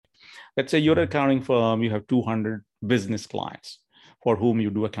Let's say you're an accounting firm, you have 200 business clients for whom you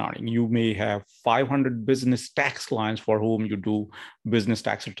do accounting. You may have 500 business tax clients for whom you do business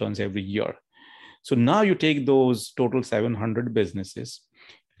tax returns every year. So now you take those total 700 businesses.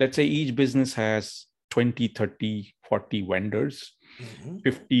 Let's say each business has 20, 30, 40 vendors,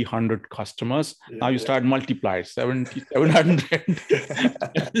 50, 100 customers. Now you start multiply 70,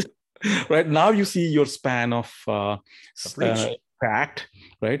 700. Right now you see your span of fact,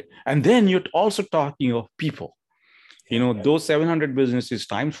 right? And then you're also talking of people. Those 700 businesses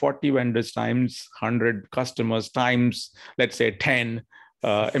times 40 vendors times 100 customers times, let's say, 10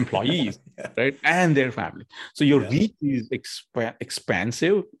 employees, right? And their family. So your reach is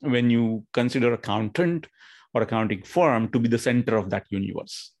expansive when you consider accountant or accounting firm to be the center of that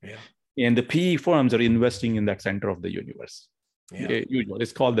universe. And the PE firms are investing in that center of the universe.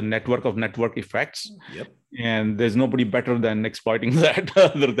 It's called the network of network effects. And there's nobody better than exploiting that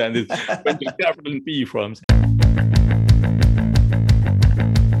other than this venture capital and PE firms.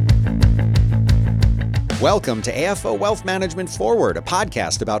 Welcome to AFO Wealth Management Forward, a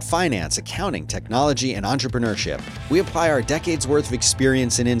podcast about finance, accounting, technology, and entrepreneurship. We apply our decades' worth of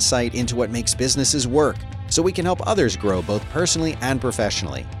experience and insight into what makes businesses work, so we can help others grow both personally and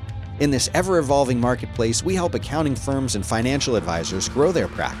professionally. In this ever-evolving marketplace, we help accounting firms and financial advisors grow their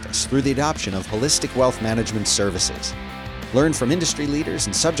practice through the adoption of holistic wealth management services. Learn from industry leaders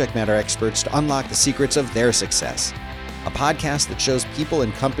and subject matter experts to unlock the secrets of their success. A podcast that shows people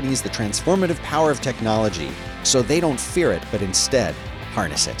and companies the transformative power of technology so they don't fear it, but instead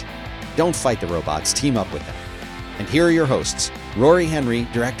harness it. Don't fight the robots, team up with them. And here are your hosts, Rory Henry,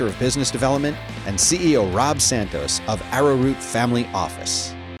 Director of Business Development, and CEO Rob Santos of Arrowroot Family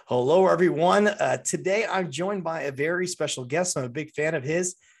Office. Hello, everyone. Today, I'm joined by a very special guest. I'm a big fan of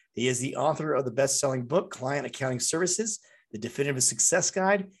his. He is the author of the best-selling book, Client Accounting Services, The Definitive Success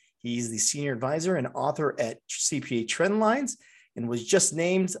Guide. He's the senior advisor and author at CPA Trendlines and was just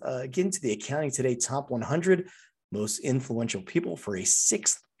named again to the Accounting Today Top 100 Most Influential People for a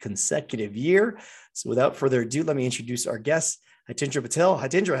sixth consecutive year. So without further ado, let me introduce our guest, Hitendra Patel.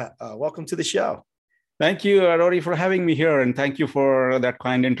 Hitendra, welcome to the show. Thank you, Rory, for having me here. And thank you for that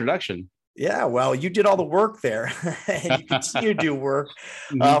kind introduction. Yeah, well, you did all the work there and you continue to do work.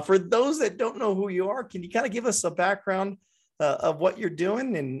 For those that don't know who you are, can you kind of give us a background of what you're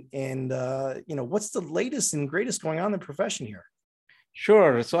doing and what's the latest and greatest going on in the profession here?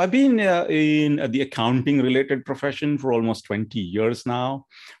 Sure. So I've been in the accounting related profession for almost 20 years now,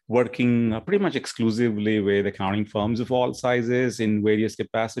 working pretty much exclusively with accounting firms of all sizes in various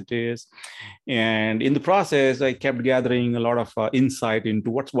capacities. And in the process, I kept gathering a lot of insight into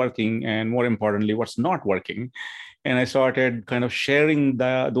what's working and, more importantly, what's not working. And I started kind of sharing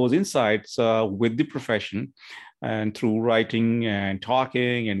those insights with the profession, and through writing and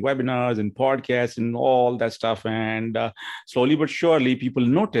talking and webinars and podcasts and all that stuff. And slowly but surely, people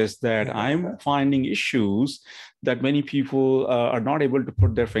notice that I'm finding issues that many people are not able to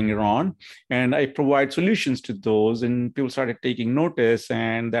put their finger on. And I provide solutions to those, and people started taking notice,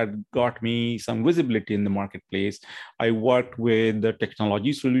 and that got me some visibility in the marketplace. I worked with the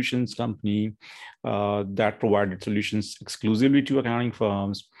technology solutions company that provided solutions exclusively to accounting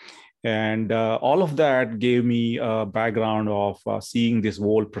firms. And all of that gave me a background of seeing this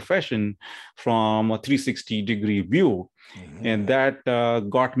whole profession from a 360-degree view. And that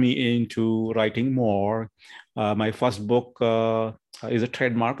got me into writing more. My first book is a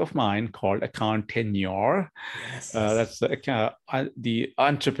trademark of mine called Accountenure. That's the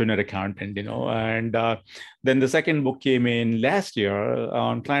entrepreneur accountant, And then the second book came in last year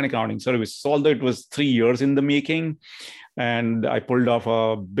on client accounting services, although it was 3 years in the making. And I pulled off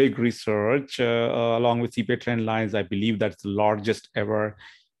a big research along with CPA Trendlines. I believe that's the largest ever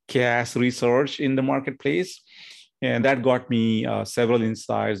CAS research in the marketplace. And that got me several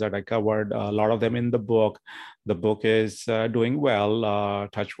insights that I covered, a lot of them in the book. The book is doing well,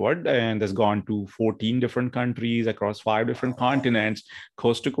 touch wood, and has gone to 14 different countries across 5 different continents,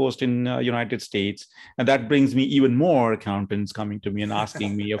 coast to coast in United States. And that brings me even more accountants coming to me and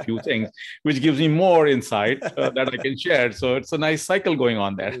asking me a few things, which gives me more insight that I can share. So it's a nice cycle going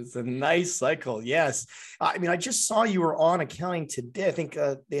on there. It's a nice cycle, yes. I mean, I just saw you were on Accounting Today. I think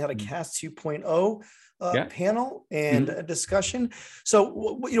they had a CAS 2.0 panel and a discussion. So,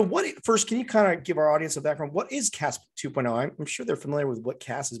 what first, can you kind of give our audience a background? What is CAS 2.0? I'm sure they're familiar with what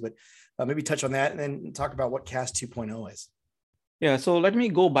CAS is, but maybe touch on that and then talk about what CAS 2.0 is. Yeah, so let me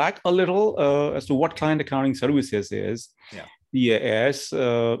go back a little as to what Client Accounting Services is. CAS,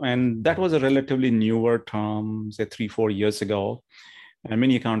 and that was a relatively newer term, say 3-4 years ago. And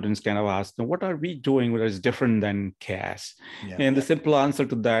many accountants kind of ask, what are we doing that is different than CAS? Yeah. And the simple answer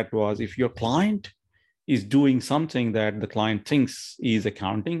to that was, if your client is doing something that the client thinks is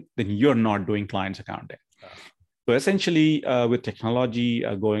accounting, then you're not doing client's accounting. So essentially, with technology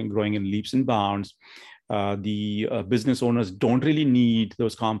growing in leaps and bounds, the business owners don't really need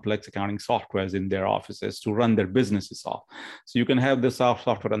those complex accounting softwares in their offices to run their businesses off. So you can have the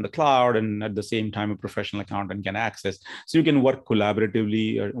software on the cloud, and at the same time, a professional accountant can access. So you can work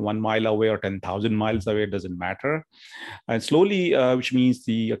collaboratively 1 mile away or 10,000 miles away, it doesn't matter. And slowly, which means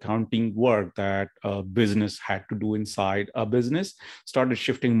the accounting work that a business had to do inside a business started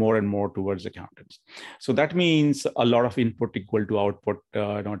shifting more and more towards accountants. So that means a lot of input equal to output,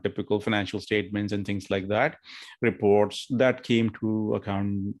 typical financial statements and things like that, reports that came to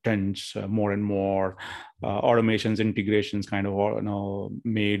accountants more and more. Automations, integrations kind of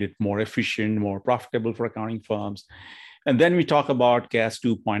made it more efficient, more profitable for accounting firms. And then we talk about CAS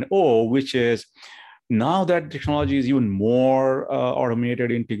 2.0, which is now that technology is even more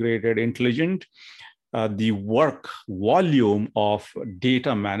automated, integrated, intelligent, the work volume of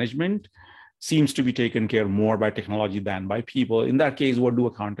data management seems to be taken care of more by technology than by people. In that case, what do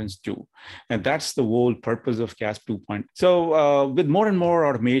accountants do? And that's the whole purpose of CAS 2.0. So with more and more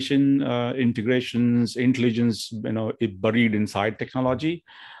automation, integrations, intelligence, buried inside technology,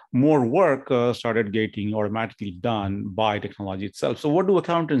 more work started getting automatically done by technology itself. So what do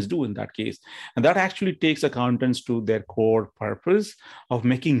accountants do in that case? And that actually takes accountants to their core purpose of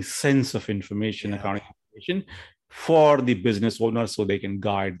making sense of information, accounting information, for the business owners so they can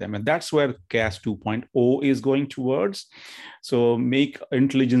guide them. And that's where CAS 2.0 is going towards. So make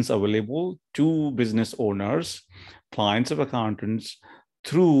intelligence available to business owners, clients of accountants,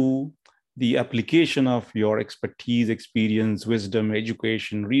 through the application of your expertise, experience, wisdom,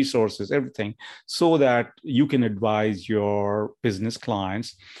 education, resources, everything, so that you can advise your business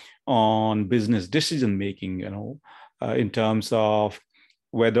clients on business decision-making, in terms of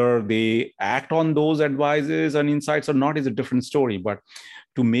whether they act on those advices and insights or not is a different story. But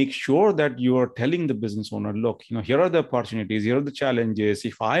to make sure that you are telling the business owner, look, here are the opportunities, here are the challenges.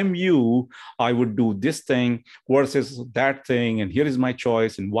 If I'm you, I would do this thing versus that thing, and here is my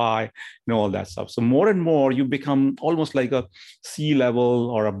choice and why, all that stuff. So more and more, you become almost like a C-level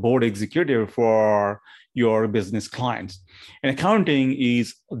or a board executive for your business clients. And accounting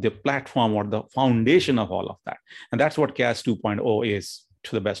is the platform or the foundation of all of that. And that's what CAS 2.0 is,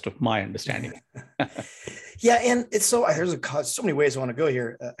 to the best of my understanding. Yeah, and it's there's so many ways I want to go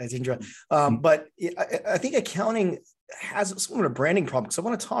here, Azindra. But I think accounting has somewhat of a branding problem, because I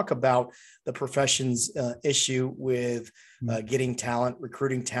want to talk about the profession's issue with getting talent,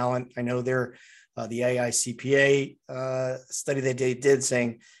 recruiting talent. I know the AICPA study they did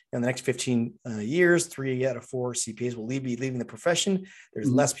saying in the next 15 years, 3 out of 4 CPAs will be leaving the profession. There's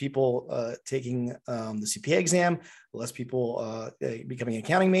less people taking the CPA exam, less people becoming an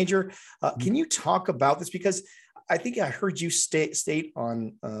accounting major. Can you talk about this? Because I think I heard you state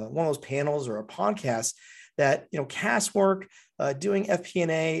on one of those panels or a podcast that, CAS work, doing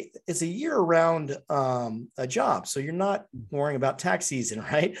FP&A is a year-round a job. So you're not worrying about tax season,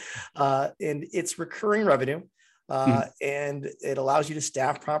 right? And it's recurring revenue. And it allows you to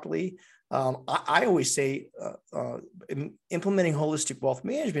staff properly. I always say implementing holistic wealth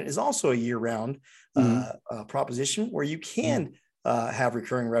management is also a year-round proposition where you can have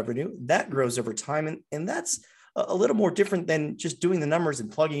recurring revenue that grows over time. And that's a little more different than just doing the numbers and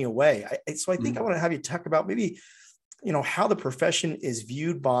plugging away. So I think I want to have you talk about maybe, how the profession is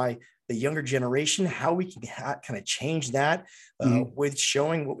viewed by the younger generation, how we can kind of change that with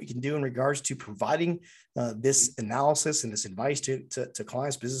showing what we can do in regards to providing this analysis and this advice to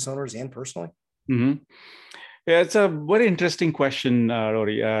clients, business owners, and personally. Yeah, it's a very interesting question,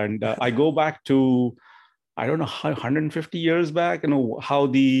 Rory. And I go back to, 150 years back, how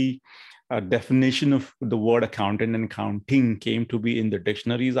the definition of the word accountant and accounting came to be in the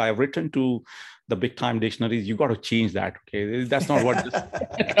dictionaries. I have written to the big time dictionaries. You got to change that. Okay, that's not what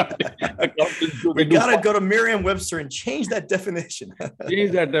we got to go to Merriam-Webster and change that definition.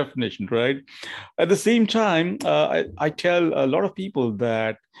 Change that definition, right? At the same time, I tell a lot of people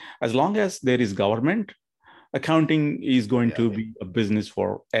that as long as there is government, accounting is going to be a business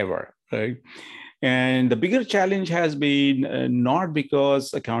forever, right? And the bigger challenge has been not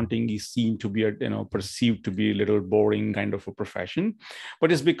because accounting is seen to be, perceived to be a little boring kind of a profession,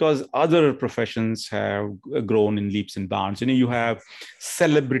 but it's because other professions have grown in leaps and bounds. You have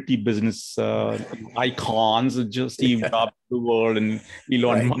celebrity business icons, just Steve Jobs the world and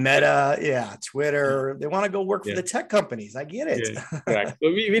Elon Right. Musk. Meta, yeah, Twitter. They want to go work for Yeah. the tech companies. I get it. Yeah, correct.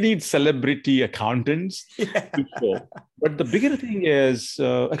 So we need celebrity accountants Yeah. to show. But the bigger thing is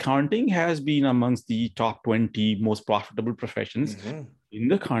accounting has been amongst the top 20 most profitable professions in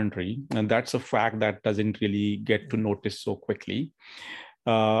the country. And that's a fact that doesn't really get to notice so quickly.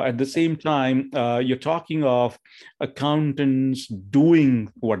 At the same time, you're talking of accountants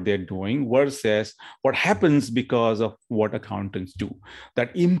doing what they're doing versus what happens because of what accountants do.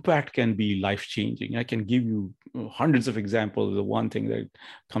 That impact can be life-changing. I can give you hundreds of examples. The one thing that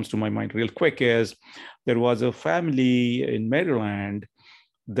comes to my mind real quick is there was a family in Maryland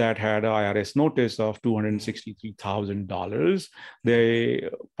that had an IRS notice of $263,000. They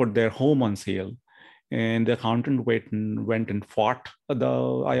put their home on sale. And the accountant went and fought the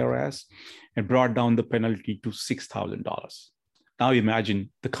IRS and brought down the penalty to $6,000. Now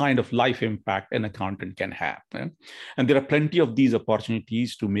imagine the kind of life impact an accountant can have. And there are plenty of these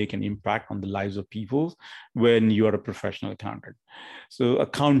opportunities to make an impact on the lives of people when you are a professional accountant. So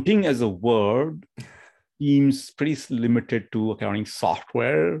accounting as a word seems pretty limited to accounting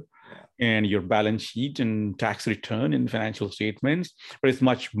software and your balance sheet and tax return and financial statements, but it's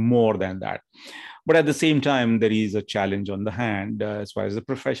much more than that. But at the same time, there is a challenge on the hand as far as the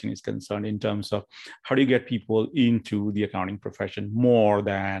profession is concerned in terms of how do you get people into the accounting profession more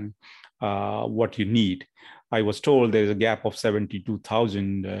than what you need. I was told there's a gap of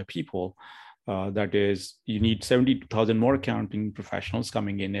 72,000 people. That is, you need 72,000 more accounting professionals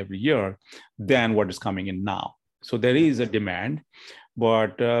coming in every year than what is coming in now. So there is a demand,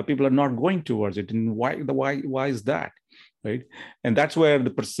 but people are not going towards it. And why is that? Right. And that's where the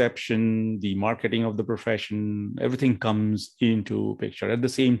perception, the marketing of the profession, everything comes into picture. At the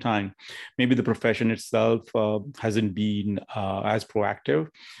same time, maybe the profession itself hasn't been as proactive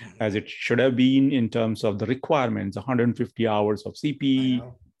as it should have been in terms of the requirements, 150 hours of CP.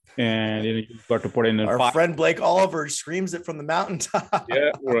 And you've got to put in our friend Blake Oliver screams it from the mountaintop.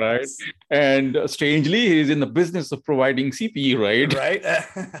 Yeah, right. And strangely, he's in the business of providing CPE, right? Right.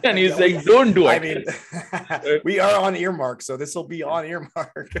 And he's like, don't do it. I mean, we are on earmark, so this will be on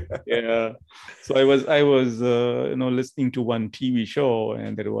earmark. Yeah. So I was listening to one TV show,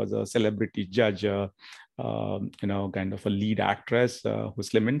 and there was a celebrity judge, kind of a lead actress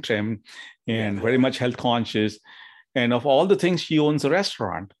who's slim and trim and very much health conscious. And of all the things, she owns a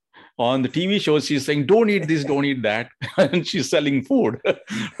restaurant. On the TV shows, she's saying, don't eat this, don't eat that. And she's selling food.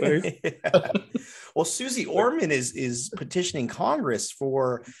 Right? Well, Susie Orman is petitioning Congress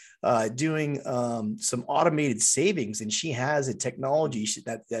for doing some automated savings, and she has a technology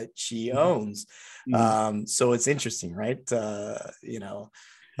that she owns. So it's interesting, right? For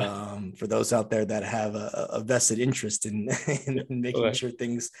those out there that have a vested interest in making sure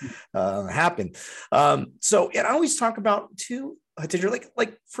things happen. So, and I always talk about too,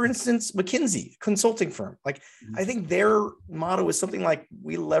 like for instance, McKinsey consulting firm. Like, I think their motto is something like,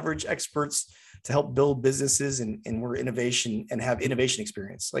 we leverage experts to help build businesses and we're innovation and have innovation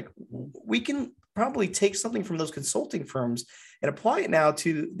experience. Like, we can probably take something from those consulting firms and apply it now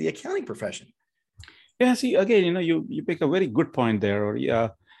to the accounting profession. Yeah, see, again, you make a very good point there. Or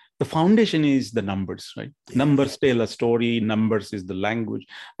the foundation is the numbers, right? Yeah. Numbers tell a story. Numbers is the language,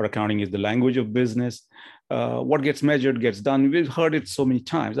 or accounting is the language of business. What gets measured gets done. We've heard it so many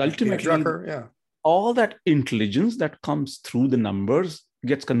times. Ultimately, all that intelligence that comes through the numbers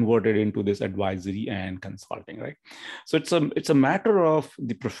gets converted into this advisory and consulting, right? So it's a matter of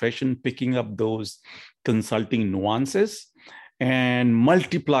the profession picking up those consulting nuances and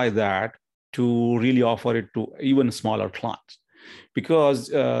multiply that to really offer it to even smaller clients. Because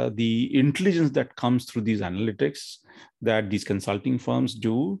the intelligence that comes through these analytics that these consulting firms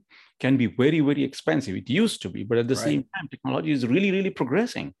do can be very, very expensive. It used to be, but at the same time, technology is really, really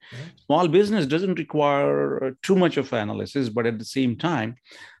progressing. Small business doesn't require too much of analysis, but at the same time,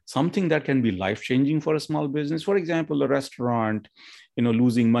 something that can be life-changing for a small business. For example, a restaurant,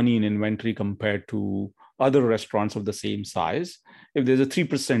 losing money in inventory compared to other restaurants of the same size. If there's a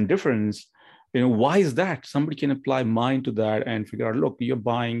 3% difference, why is that? Somebody can apply mind to that and figure out, look, you're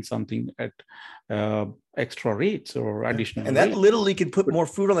buying something at extra rates or additional and that rates. literally can put more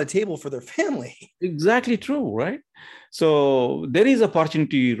food on the table for their family. Exactly true, right? So there is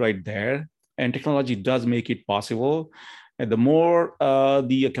opportunity right there, and technology does make it possible. And the more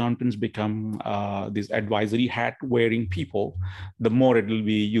the accountants become these advisory hat wearing people, the more it will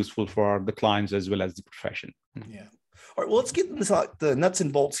be useful for the clients as well as the profession. Yeah. All right, well, let's get into the nuts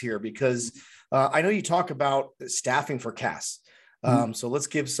and bolts here, because I know you talk about staffing for CAS. So let's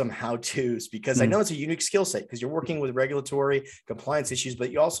give some how-tos, because I know it's a unique skill set, because you're working with regulatory compliance issues,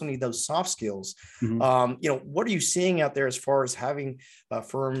 but you also need those soft skills. What are you seeing out there as far as having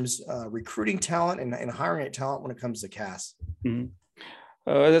firms recruiting talent and hiring talent when it comes to CAS?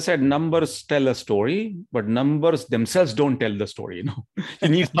 As I said, numbers tell a story, but numbers themselves don't tell the story. You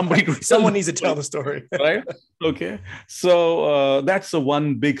need somebody to someone needs to tell the story, right? Okay, so that's the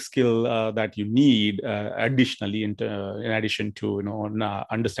one big skill that you need. Additionally, in addition to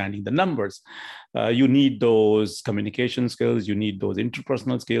understanding the numbers, you need those communication skills. You need those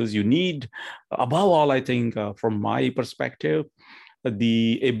interpersonal skills. You need, above all, I think, from my perspective,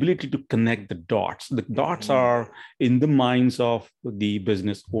 the ability to connect the dots. The dots are in the minds of the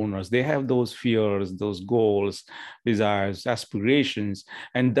business owners. They have those fears, those goals, desires, aspirations,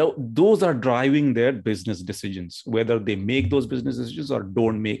 and those are driving their business decisions, whether they make those business decisions or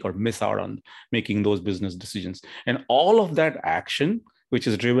don't make or miss out on making those business decisions. And all of that action, which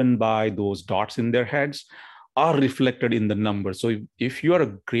is driven by those dots in their heads, are reflected in the numbers. So if you are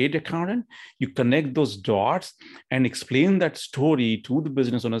a great accountant, you connect those dots and explain that story to the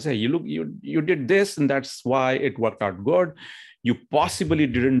business owner. Say, you did this, and that's why it worked out good. You possibly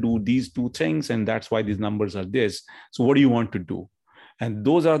didn't do these two things, and that's why these numbers are this. So what do you want to do? And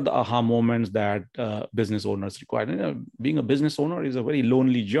those are the aha moments that business owners require. Being a business owner is a very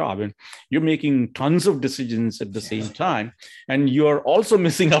lonely job, and you're making tons of decisions at the same time, and you're also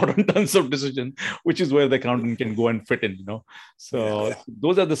missing out on tons of decisions, which is where the accountant can go and fit in. So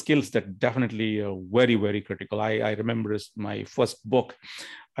those are the skills that definitely are very, very critical. I remember my first book.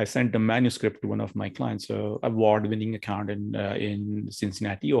 I sent a manuscript to one of my clients, award-winning accountant in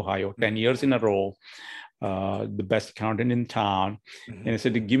Cincinnati, Ohio, 10 years in a row. The best accountant in town. And I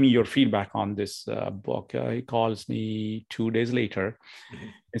said, give me your feedback on this book. He calls me 2 days later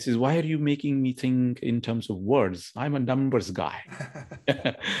and says, why are you making me think in terms of words? I'm a numbers guy.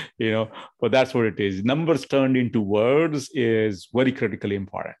 But that's what it is. Numbers turned into words is very critically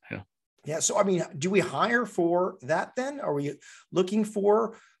important. Yeah. So, do we hire for that then? Are we looking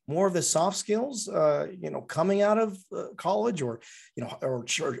for more of the soft skills, coming out of college, or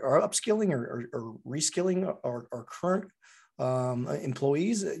upskilling or reskilling our current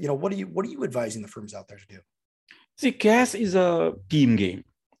employees? What are you advising the firms out there to do? See, CAS is a team game.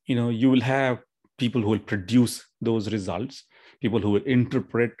 You will have people who will produce those results, people who will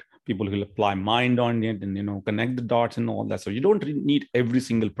interpret, people who will apply mind on it and, connect the dots and all that. So you don't need every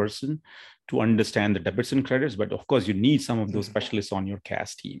single person to understand the debits and credits, but of course you need some of those specialists on your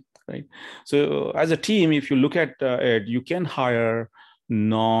CAS team, right? So as a team, if you look at it, you can hire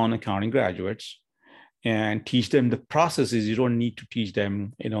non-accounting graduates and teach them the processes. You don't need to teach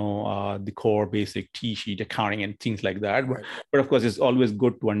them, the core basic T-sheet accounting and things like that. Right. But of course, it's always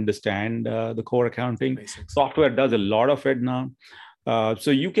good to understand the core accounting. Basics. Software does a lot of it now.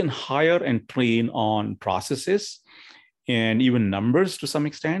 So you can hire and train on processes and even numbers to some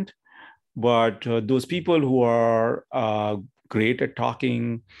extent. But those people who are great at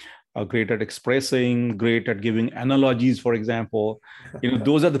talking, great at expressing, great at giving analogies, for example,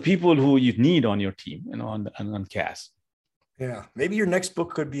 those are the people who you need on your team, on CAS. Yeah, maybe your next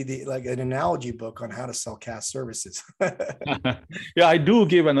book could be like an analogy book on how to sell CAS services. Yeah, I do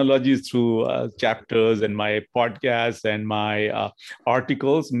give analogies through chapters and my podcasts and my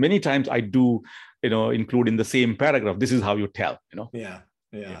articles. Many times I do, include in the same paragraph, this is how you tell,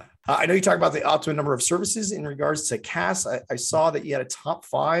 Yeah. I know you talk about the optimum number of services in regards to CAS. I saw that you had a top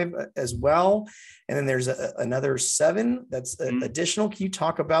 5 as well. And then there's another 7 that's additional. Can you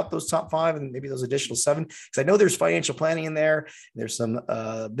talk about those top 5 and maybe those additional 7? Because I know there's financial planning in there. There's some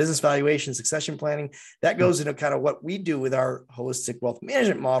business valuation, succession planning. That goes into kind of what we do with our holistic wealth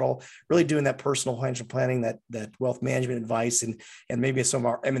management model, really doing that personal financial planning, that wealth management advice, and maybe some of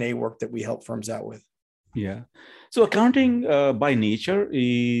our M&A work that we help firms out with. Yeah. So accounting by nature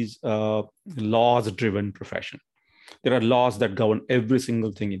is a laws-driven profession. There are laws that govern every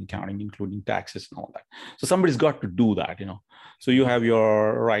single thing in accounting, including taxes and all that. So somebody's got to do that, So you have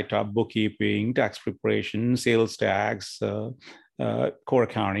your write-up, bookkeeping, tax preparation, sales tax, core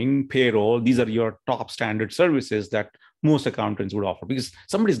accounting, payroll. These are your top standard services that most accountants would offer, because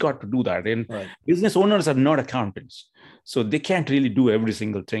somebody's got to do that. And business owners are not accountants, so they can't really do every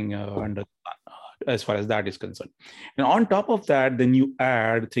single thing under as far as that is concerned. And on top of that, then you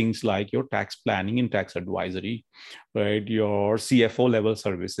add things like your tax planning and tax advisory, right? Your CFO level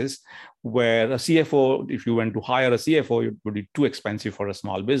services, where a CFO, if you went to hire a CFO, it would be too expensive for a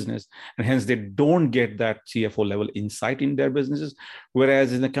small business. And hence they don't get that CFO level insight in their businesses.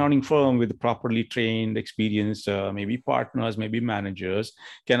 Whereas an accounting firm with properly trained, experienced, maybe partners, maybe managers,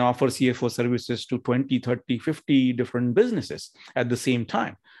 can offer CFO services to 20, 30, 50 different businesses at the same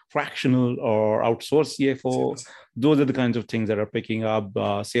time. Fractional or outsourced CFO, those are the kinds of things that are picking up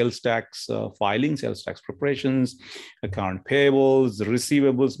sales tax filing, sales tax preparations, account payables,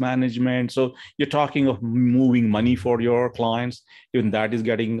 receivables management. So you're talking of moving money for your clients. Even that is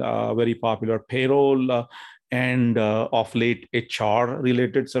getting very popular. Payroll and of late HR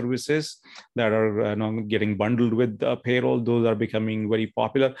related services that are getting bundled with payroll. Those are becoming very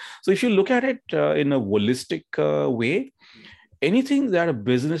popular. So if you look at it in a holistic way, anything that a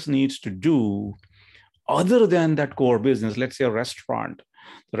business needs to do other than that core business, let's say a restaurant,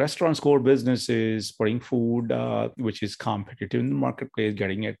 the restaurant's core business is putting food, which is competitive in the marketplace,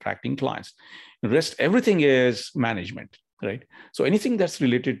 attracting clients. The rest, everything is management, right? So anything that's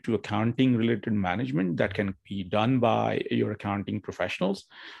related to accounting related management, that can be done by your accounting professionals,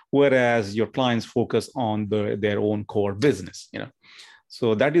 whereas your clients focus on their own core business,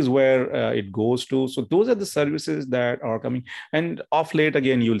 So that is where it goes to. So those are the services that are coming. And off late,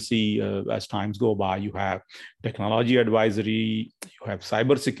 again, you'll see as times go by, you have technology advisory, you have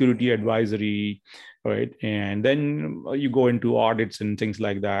cybersecurity advisory, right? And then you go into audits and things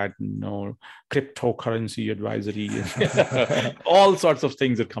like that, cryptocurrency advisory, all sorts of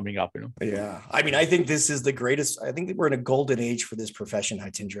things are coming up, Yeah. I mean, I think this is the greatest. I think that we're in a golden age for this profession,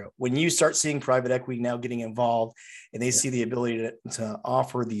 Hitendra. When you start seeing private equity now getting involved and they see the ability to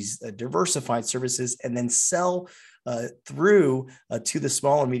offer these diversified services and then sell through to the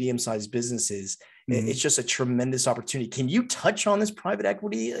small and medium-sized businesses, it's just a tremendous opportunity. Can you touch on this private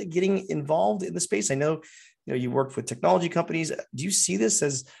equity getting involved in the space? I know, you worked with technology companies. Do you see this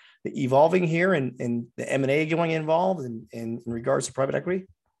as evolving here and the M&A going involved in regards to private equity?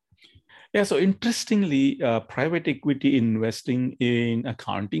 Yeah, so interestingly, private equity investing in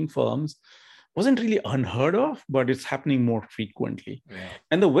accounting firms wasn't really unheard of, but it's happening more frequently. Yeah.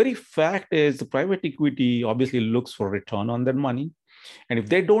 And the very fact is the private equity obviously looks for return on their money. And if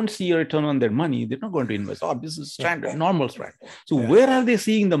they don't see a return on their money, they're not going to invest. Oh, this is standard, normal strategy. So where are they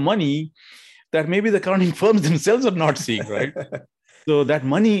seeing the money that maybe the accounting firms themselves are not seeing, right? So that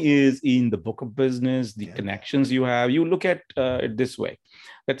money is in the book of business, the connections you have. You look at it this way.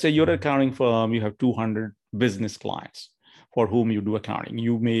 Let's say you're an accounting firm, you have 200 business clients for whom you do accounting.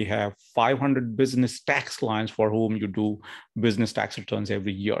 You may have 500 business tax clients for whom you do business tax returns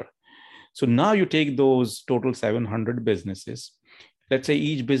every year. So now you take those total 700 businesses. Let's say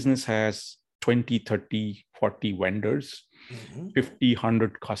each business has 20, 30, 40 vendors, 50,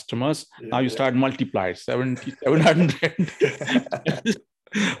 100 customers. Now you start multiply 70, 700.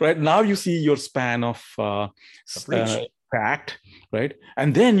 Right now you see your span of fact, right?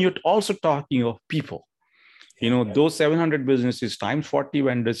 And then you're also talking of people. Those 700 businesses times 40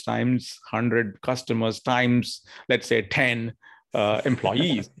 vendors times 100 customers times, let's say, 10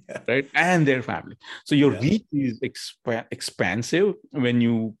 employees, right? And their family. So your reach is expansive when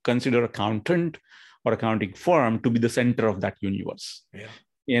you consider accountant or accounting firm to be the center of that universe.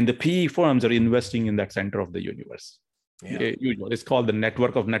 And the PE firms are investing in that center of the universe. It's called the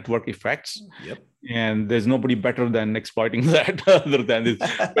network of network effects. And there's nobody better than exploiting that other than this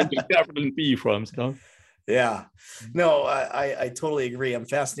venture capital and PE firms. Yeah, no, I totally agree. I'm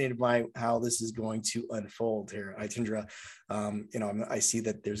fascinated by how this is going to unfold here, Hitendra. I see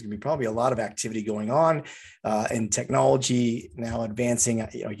that there's going to be probably a lot of activity going on and technology now advancing.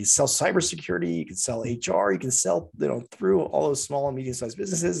 You can sell cybersecurity, you can sell HR, you can sell through all those small and medium-sized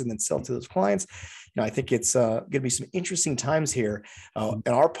businesses and then sell to those clients. I think it's going to be some interesting times here.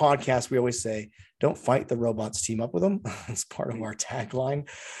 In our podcast, we always say, don't fight the robots, team up with them. It's part of our tagline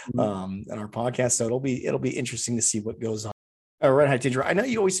in our podcast. So it'll be interesting to see what goes on. All right, Hitendra. I know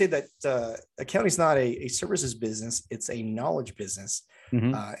you always say that accounting is not a services business; it's a knowledge business,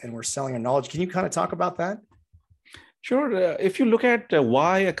 and we're selling our knowledge. Can you kind of talk about that? Sure. If you look at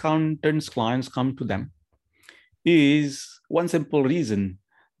why accountants' clients come to them, is one simple reason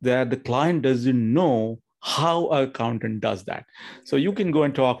that the client doesn't know how an accountant does that. So you can go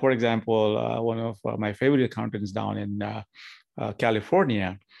and talk, for example, one of my favorite accountants down in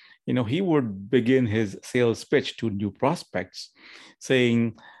California, he would begin his sales pitch to new prospects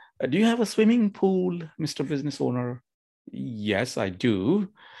saying, do you have a swimming pool, Mr. Business Owner? Yes, I do.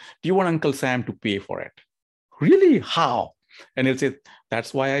 Do you want Uncle Sam to pay for it? Really? How? And he'll say,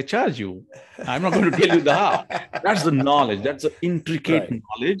 that's why I charge you. I'm not going to tell you the how. That's the knowledge. That's the intricate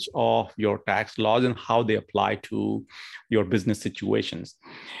knowledge of your tax laws and how they apply to your business situations.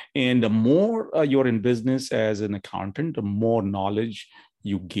 And the more you're in business as an accountant, the more knowledge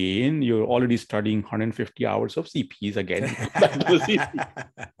you gain. You're already studying 150 hours of CPs again.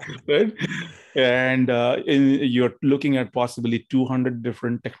 Right? And you're looking at possibly 200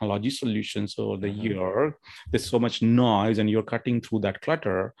 different technology solutions over the year. There's so much noise, and you're cutting through that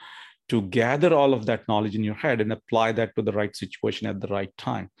clutter to gather all of that knowledge in your head and apply that to the right situation at the right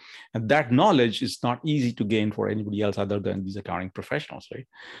time. And that knowledge is not easy to gain for anybody else other than these accounting professionals, right?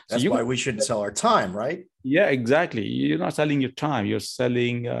 That's why we shouldn't sell our time, right? Yeah, exactly. You're not selling your time. You're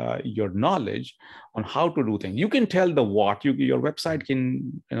selling your knowledge on how to do things. You can tell the what. Your website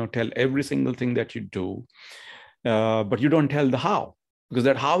can tell every single thing that you do, but you don't tell the how, because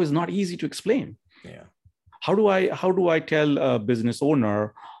that how is not easy to explain. Yeah. How do I tell a business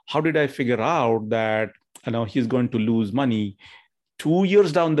owner, how did I figure out that he's going to lose money 2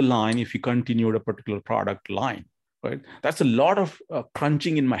 years down the line if he continued a particular product line, right? That's a lot of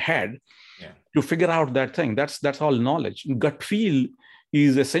crunching in my head to figure out that thing. That's all knowledge. Gut feel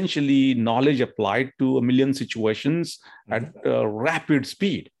is essentially knowledge applied to a million situations at rapid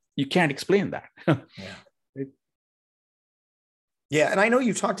speed. You can't explain that. Yeah, and I know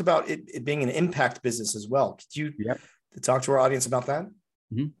you talked about it being an impact business as well. Could you talk to our audience about that?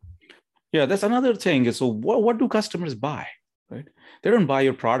 Mm-hmm. Yeah, that's another thing. So what do customers buy, right? They don't buy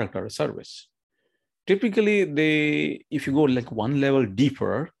your product or a service. Typically, if you go like one level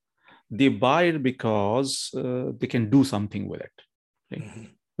deeper, they buy it because they can do something with it. Right?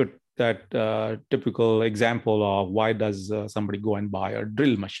 But that typical example of why does somebody go and buy a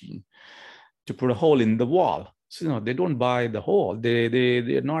drill machine to put a hole in the wall? So, they don't buy the hole.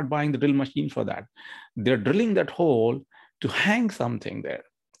 They're not buying the drill machine for that. They're drilling that hole to hang something there.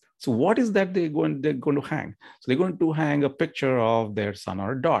 So what is that they're going to hang? So they're going to hang a picture of their son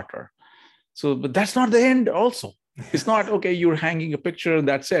or daughter. So, but that's not the end also. It's not, okay, you're hanging a picture,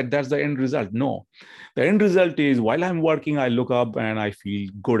 that's it, that's the end result. No, the end result is while I'm working, I look up and I feel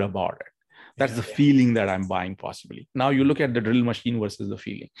good about it. That's the feeling that I'm buying possibly. Now you look at the drill machine versus the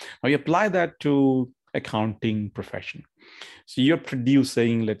feeling. Now you apply that to accounting profession. So you're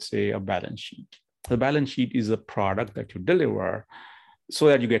producing, let's say, a balance sheet. The balance sheet is a product that you deliver so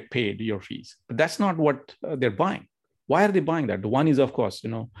that you get paid your fees. But that's not what they're buying. Why are they buying that? The one is, of course,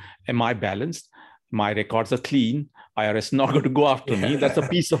 am I balanced? My records are clean. IRS is not going to go after me. That's a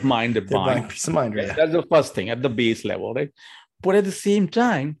peace of mind they're buying. Peace of mind, right? That's the first thing at the base level, right? But at the same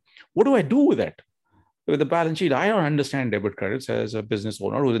time, what do I do with it? With the balance sheet, I don't understand debit credits as a business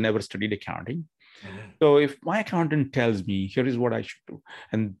owner who's never studied accounting. So if my accountant tells me, here is what I should do,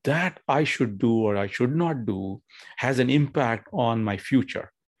 and that I should do or I should not do has an impact on my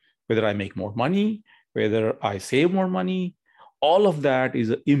future, whether I make more money, whether I save more money, all of that is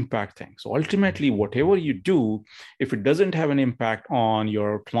an impact thing. So ultimately, whatever you do, if it doesn't have an impact on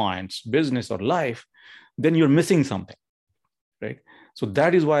your client's business or life, then you're missing something, right? So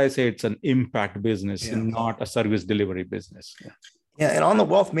that is why I say it's an impact business and not a service delivery business. Yeah, and on the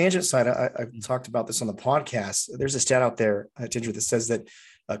wealth management side, I've talked about this on the podcast. There's a stat out there, Ginger, that says that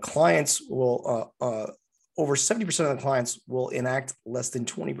clients will, over 70% of the clients will enact less than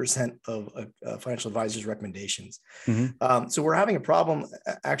 20% of financial advisors' recommendations. So we're having a problem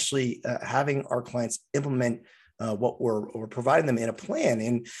actually having our clients implement what we're providing them in a plan.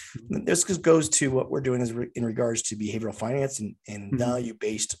 And this goes to what we're doing in regards to behavioral finance and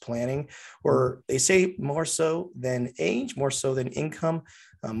value-based planning, where they say more so than age, more so than income,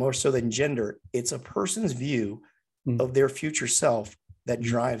 more so than gender. It's a person's view of their future self that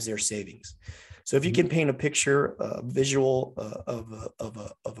drives their savings. So if you can paint a picture, a visual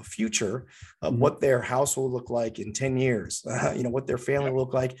of a future of what their house will look like in 10 years, what their family will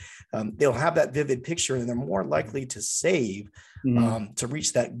look like, they'll have that vivid picture and they're more likely to save to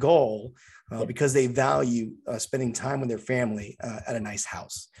reach that goal because they value spending time with their family at a nice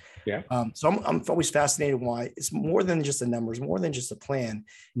house. So I'm always fascinated why it's more than just the numbers, more than just a plan.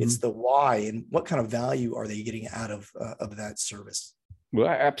 It's the why and what kind of value are they getting out of that service. Well,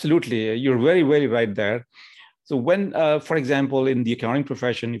 absolutely. You're very, very right there. So when, for example, in the accounting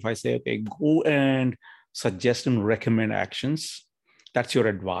profession, if I say, okay, go and suggest and recommend actions, that's your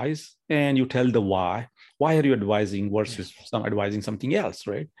advice. And you tell the why. Why are you advising versus advising something else,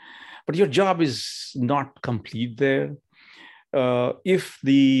 right? But your job is not complete there. If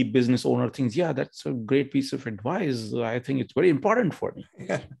the business owner thinks, that's a great piece of advice, I think it's very important for me,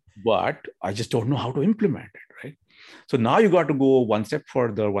 but I just don't know how to implement it, right? So now you got to go one step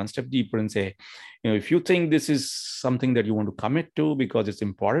further, one step deeper and say, if you think this is something that you want to commit to because it's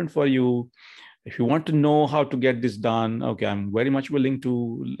important for you, if you want to know how to get this done, okay, I'm very much willing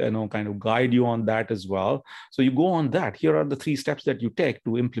to, kind of guide you on that as well. So you go on that. Here are the 3 steps that you take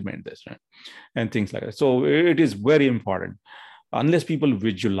to implement this, right? And things like that. So it is very important. Unless people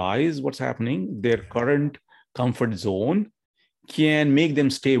visualize what's happening, their current comfort zone can make them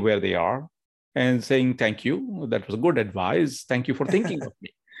stay where they are and saying, thank you, that was good advice. Thank you for thinking of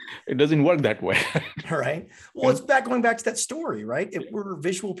me. It doesn't work that way. Right. Well, it's going back to that story, right? We're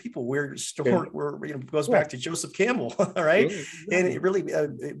visual people. We're goes back to Joseph Campbell, right? And it really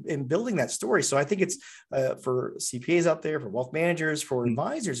in building that story. So I think it's for CPAs out there, for wealth managers, for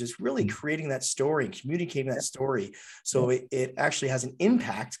advisors, it's really creating that story and communicating that story. So it actually has an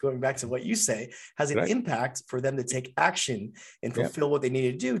impact, going back to what you say, has an impact for them to take action and fulfill what they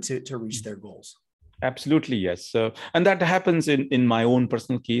need to do to reach their goals. Absolutely, yes. And that happens in my own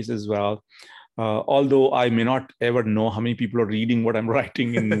personal case as well. Although I may not ever know how many people are reading what I'm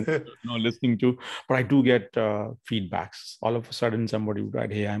writing and listening to, but I do get feedbacks. All of a sudden, somebody would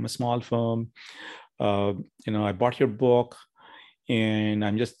write, "Hey, I'm a small firm. I bought your book, and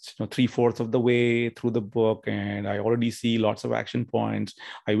I'm just 3/4 of the way through the book, and I already see lots of action points.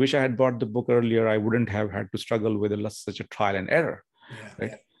 I wish I had bought the book earlier. I wouldn't have had to struggle with such a trial and error."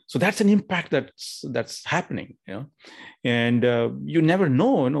 Right. So that's an impact that's happening, and you never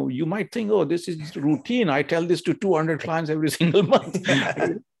know. You might think, oh, this is routine. I tell this to 200 clients every single month.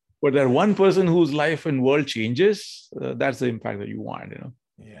 But there one person whose life and world changes, that's the impact that you want.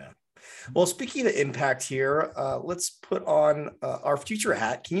 Yeah. Well, speaking of impact here, let's put on our future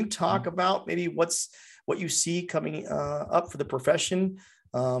hat. Can you talk about maybe what you see coming up for the profession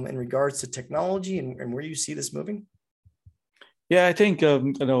in regards to technology and where you see this moving? Yeah, I think,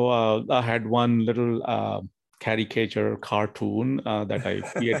 I had one little caricature cartoon that I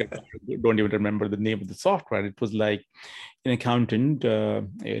created. I don't even remember the name of the software. It was like an accountant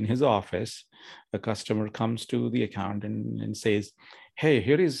in his office. A customer comes to the accountant and says, "Hey,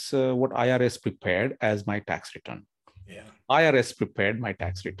 here is what IRS prepared as my tax return." Yeah. IRS prepared my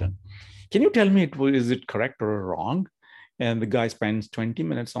tax return. Can you tell me is it correct or wrong? And the guy spends 20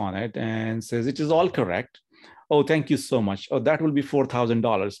 minutes on it and says, "It is all correct. Oh, thank you so much. Oh, that will be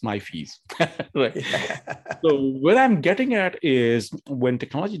 $4,000, my fees." Right. Yeah. So what I'm getting at is when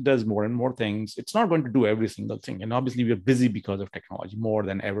technology does more and more things, it's not going to do every single thing. And obviously we're busy because of technology more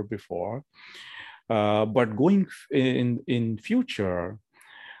than ever before. But going in future,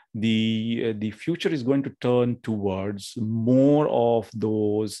 the future is going to turn towards more of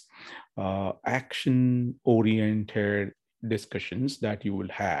those action-oriented discussions that you will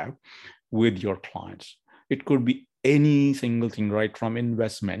have with your clients. It could be any single thing, right from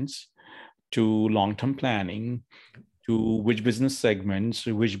investments to long-term planning, to which business segments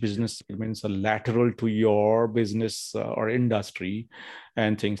are lateral to your business or industry,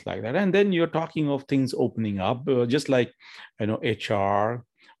 and things like that. And then you're talking of things opening up, just like HR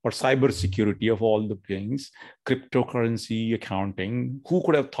or cybersecurity, of all the things, cryptocurrency, accounting. Who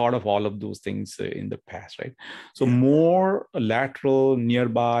could have thought of all of those things in the past, right? So more lateral,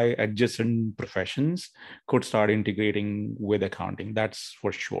 nearby, adjacent professions could start integrating with accounting. That's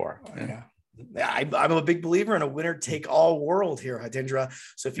for sure. Yeah. I'm a big believer in a winner-take-all world here, Hitendra.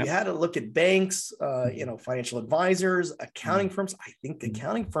 So if you had to look at banks, financial advisors, accounting firms, I think the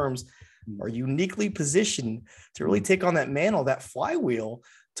accounting firms are uniquely positioned to really take on that mantle, that flywheel,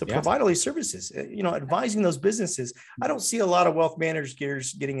 to provide all these services, advising those businesses. I don't see a lot of wealth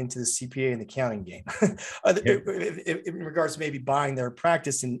managers getting into the CPA and the accounting game in regards to maybe buying their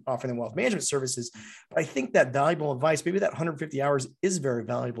practice and offering them wealth management services. But I think that valuable advice, maybe that 150 hours is very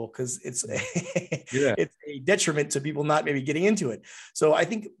valuable because it's it's a detriment to people not maybe getting into it. So I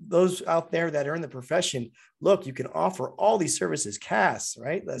think those out there that are in the profession, look, you can offer all these services, CAS,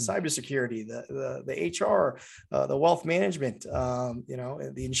 right? The cybersecurity, the HR, the wealth management,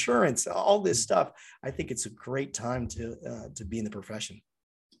 the insurance, all this stuff. I think it's a great time to be in the profession.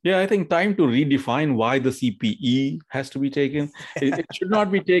 Yeah, I think time to redefine why the CPE has to be taken. It should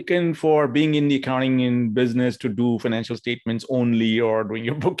not be taken for being in the accounting and business to do financial statements only or doing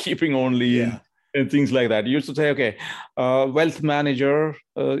your bookkeeping only. And things like that. You used to say, okay, wealth manager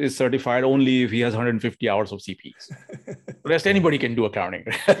is certified only if he has 150 hours of CPs. The rest, anybody can do accounting.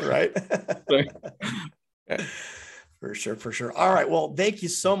 Right. For sure. All right. Well, thank you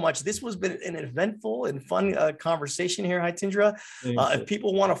so much. This was been an eventful and fun conversation here, Hitendra. If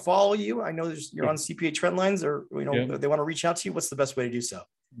people want to follow you, I know you're on CPA Trendlines, or they want to reach out to you. What's the best way to do so?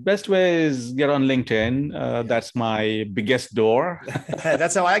 Best way is get on LinkedIn. That's my biggest door.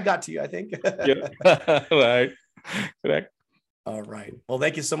 That's how I got to you, I think. Right. Correct. All right. Well,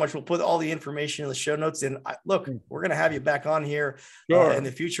 thank you so much. We'll put all the information in the show notes. And look, we're going to have you back on here in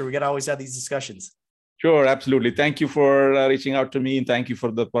the future. We got to always have these discussions. Sure, absolutely. Thank you for reaching out to me, and thank you for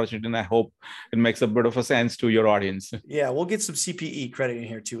the opportunity. And I hope it makes a bit of a sense to your audience. Yeah, we'll get some CPE credit in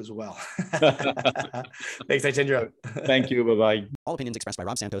here too as well. Thanks, Jitendra. Thank you. Bye-bye. All opinions expressed by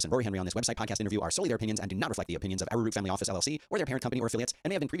Rob Santos and Rory Henry on this website podcast interview are solely their opinions and do not reflect the opinions of Arrowroot Family Office LLC or their parent company or affiliates,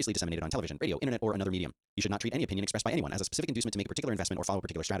 and may have been previously disseminated on television, radio, internet, or another medium. You should not treat any opinion expressed by anyone as a specific inducement to make a particular investment or follow a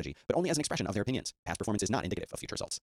particular strategy, but only as an expression of their opinions. Past performance is not indicative of future results.